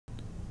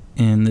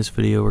In this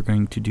video, we're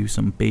going to do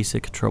some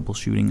basic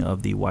troubleshooting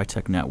of the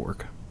wiTECH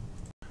network.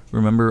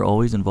 Remember,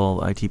 always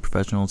involve IT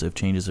professionals if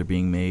changes are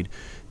being made.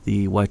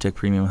 The wiTECH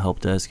Premium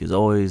Help Desk is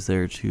always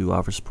there to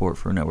offer support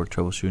for network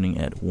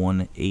troubleshooting at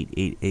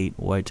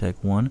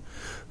 1-888-WiTECH1,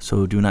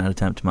 so do not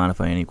attempt to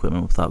modify any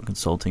equipment without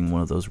consulting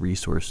one of those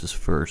resources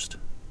first.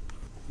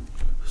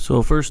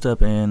 So first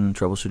step in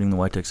troubleshooting the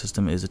wiTECH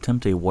system is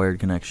attempt a wired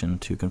connection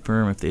to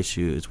confirm if the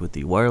issue is with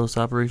the wireless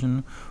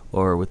operation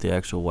or with the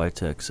actual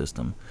wiTECH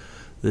system.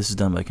 This is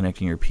done by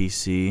connecting your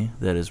PC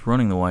that is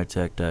running the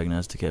wiTECH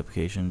diagnostic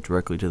application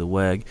directly to the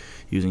WAG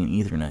using an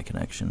Ethernet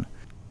connection.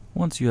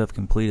 Once you have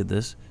completed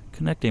this,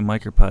 connect a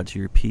micropod to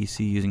your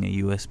PC using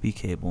a USB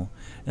cable,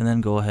 and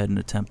then go ahead and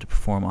attempt to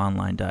perform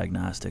online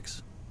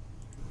diagnostics.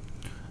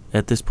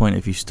 At this point,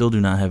 if you still do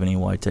not have any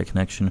wiTECH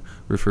connection,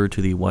 refer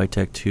to the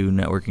wiTECH 2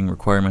 networking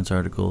requirements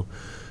article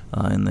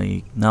in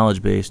the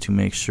knowledge base to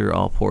make sure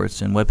all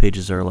ports and web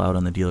pages are allowed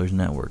on the dealer's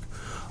network.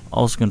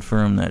 Also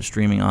confirm that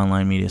streaming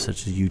online media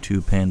such as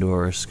YouTube,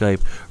 Pandora, or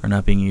Skype are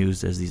not being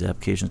used, as these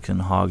applications can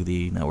hog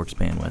the network's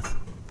bandwidth.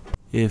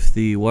 If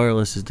the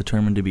wireless is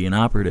determined to be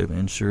inoperative,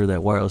 ensure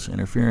that wireless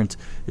interference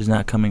is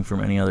not coming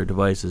from any other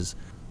devices.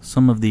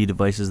 Some of the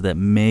devices that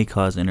may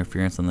cause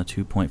interference on the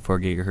 2.4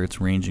 GHz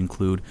range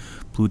include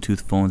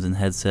Bluetooth phones and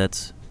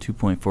headsets,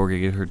 2.4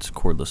 GHz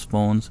cordless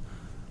phones,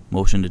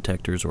 motion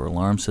detectors or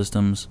alarm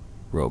systems,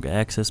 rogue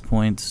access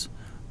points,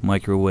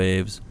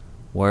 microwaves,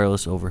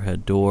 wireless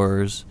overhead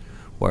doors,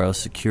 wireless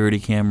security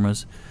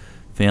cameras,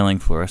 failing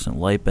fluorescent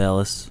light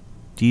ballasts,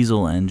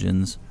 diesel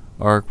engines,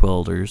 arc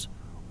welders,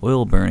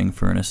 oil burning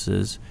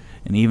furnaces,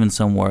 and even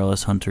some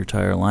wireless Hunter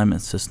tire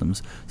alignment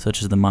systems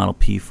such as the Model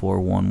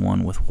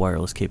P411 with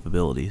wireless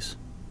capabilities.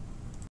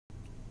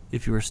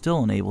 If you are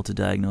still unable to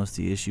diagnose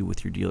the issue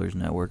with your dealer's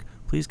network,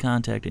 please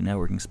contact a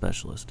networking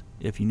specialist.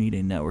 If you need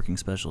a networking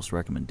specialist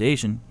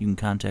recommendation, you can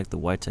contact the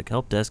wiTECH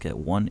Help Desk at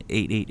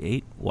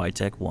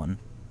 1-888-WiTECH1.